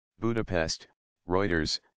Budapest,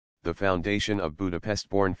 Reuters. The foundation of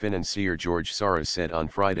Budapest-born financier George Soros said on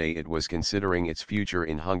Friday it was considering its future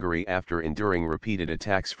in Hungary after enduring repeated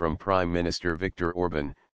attacks from Prime Minister Viktor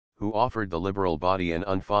Orban, who offered the liberal body an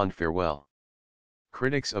unfond farewell.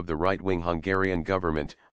 Critics of the right-wing Hungarian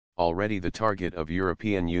government, already the target of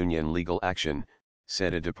European Union legal action,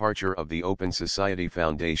 said a departure of the Open Society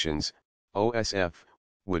Foundation's, OSF,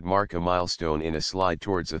 would mark a milestone in a slide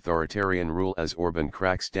towards authoritarian rule as Orban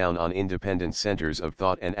cracks down on independent centers of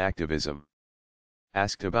thought and activism.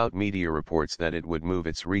 Asked about media reports that it would move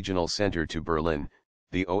its regional center to Berlin,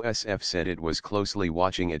 the OSF said it was closely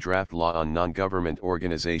watching a draft law on non-government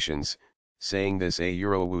organizations, saying this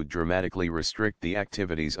Euro would dramatically restrict the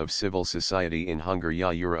activities of civil society in Hungary.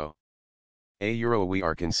 Euro we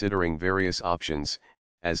are considering various options,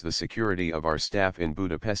 as the security of our staff in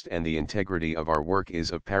Budapest and the integrity of our work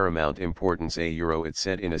is of paramount importance. Euro it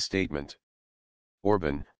said in a statement.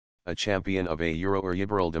 Orban, a champion of Euro or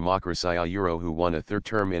liberal democracy Euro who won a third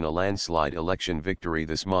term in a landslide election victory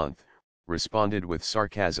this month, responded with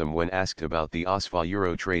sarcasm when asked about the OSFA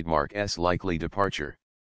Euro trademark's likely departure.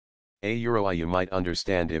 Euro you might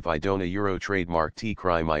understand if I don't a Euro trademark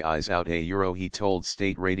cry my eyes out Euro he told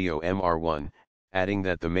State Radio MR1, adding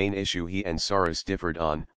that the main issue he and Soros differed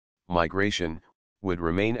on, migration, would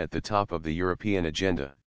remain at the top of the European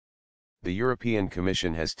agenda. The European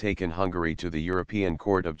Commission has taken Hungary to the European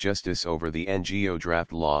Court of Justice over the NGO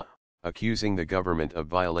draft law, accusing the government of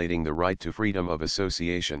violating the right to freedom of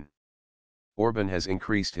association. Orban has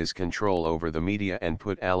increased his control over the media and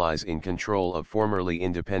put allies in control of formerly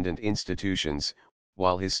independent institutions,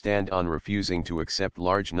 while his stand on refusing to accept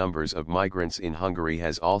large numbers of migrants in Hungary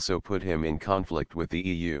has also put him in conflict with the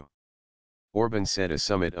EU. Orban said a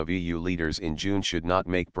summit of EU leaders in June should not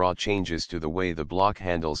make broad changes to the way the bloc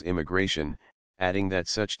handles immigration, adding that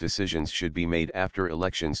such decisions should be made after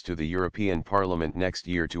elections to the European Parliament next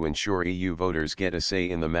year to ensure EU voters get a say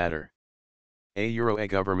in the matter. Euro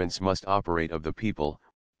governments must operate of the people,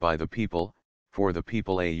 by the people, for the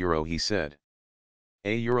people Euro he said.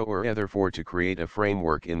 Euro or therefore to create a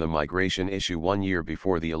framework in the migration issue 1 year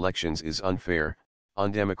before the elections is unfair,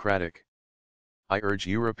 undemocratic. I urge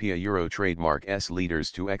Euro trademark's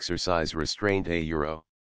leaders to exercise restraint Euro.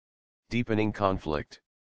 Deepening conflict.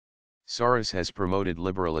 Soros has promoted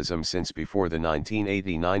liberalism since before the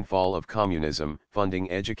 1989 fall of communism, funding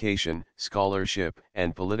education, scholarship,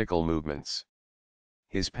 and political movements.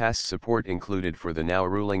 His past support included for the now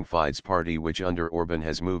ruling Fidesz party which under Orban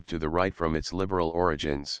has moved to the right from its liberal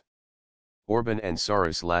origins. Orban and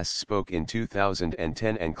Soros last spoke in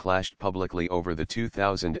 2010 and clashed publicly over the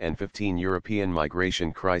 2015 European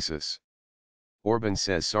migration crisis. Orban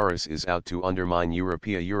says Soros is out to undermine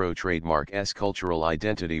Euro trademark's cultural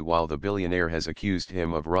identity while the billionaire has accused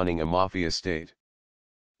him of running a mafia state.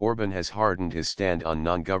 Orban has hardened his stand on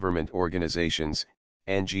non-government organizations,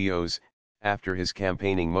 NGOs, after his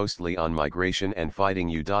campaigning mostly on migration and fighting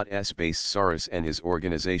U.S. based Soros and his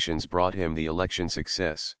organizations brought him the election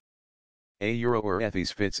success. Euro or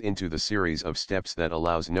ETHIS fits into the series of steps that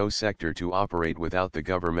allows no sector to operate without the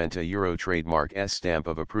government Euro trademark's stamp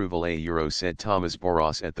of approval Euro said Thomas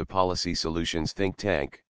Boros at the Policy Solutions think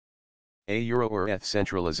tank. Euro or ETH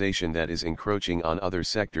centralization that is encroaching on other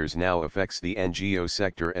sectors now affects the NGO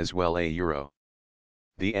sector as well Euro.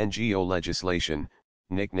 The NGO legislation,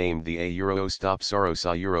 nicknamed the Euro Stop Soros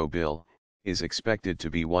Euro Bill, is expected to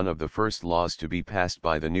be one of the first laws to be passed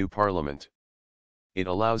by the new parliament. It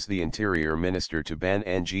allows the Interior Minister to ban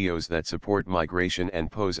NGOs that support migration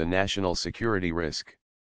and pose a national security risk.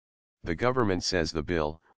 The government says the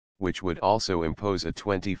bill, which would also impose a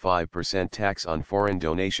 25% tax on foreign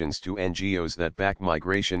donations to NGOs that back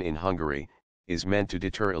migration in Hungary, is meant to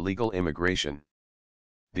deter illegal immigration.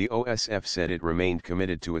 The OSF said it remained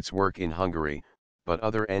committed to its work in Hungary, but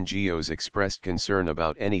other NGOs expressed concern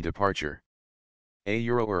about any departure.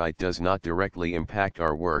 Euro or it does not directly impact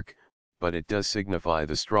our work, but it does signify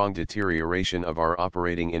the strong deterioration of our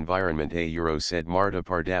operating environment Euro said Marta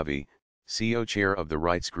Pardavi, CO chair of the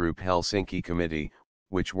rights group Helsinki Committee,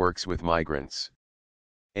 which works with migrants.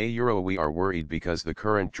 Euro we are worried because the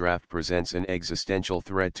current draft presents an existential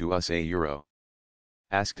threat to us Euro.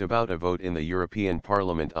 Asked about a vote in the European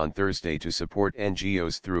Parliament on Thursday to support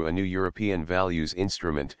NGOs through a new European values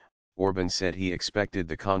instrument, Orban said he expected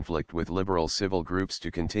the conflict with liberal civil groups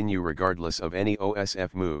to continue regardless of any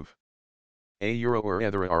OSF move. Euro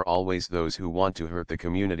or there are always those who want to hurt the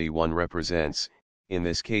community one represents, in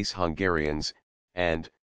this case Hungarians, and,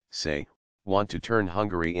 say, want to turn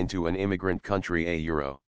Hungary into an immigrant country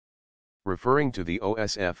Euro. Referring to the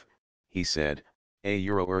OSF, he said,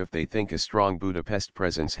 Euro or if they think a strong Budapest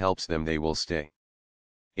presence helps them they will stay.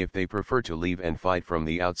 If they prefer to leave and fight from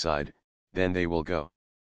the outside, then they will go.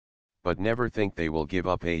 But never think they will give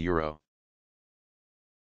up a euro.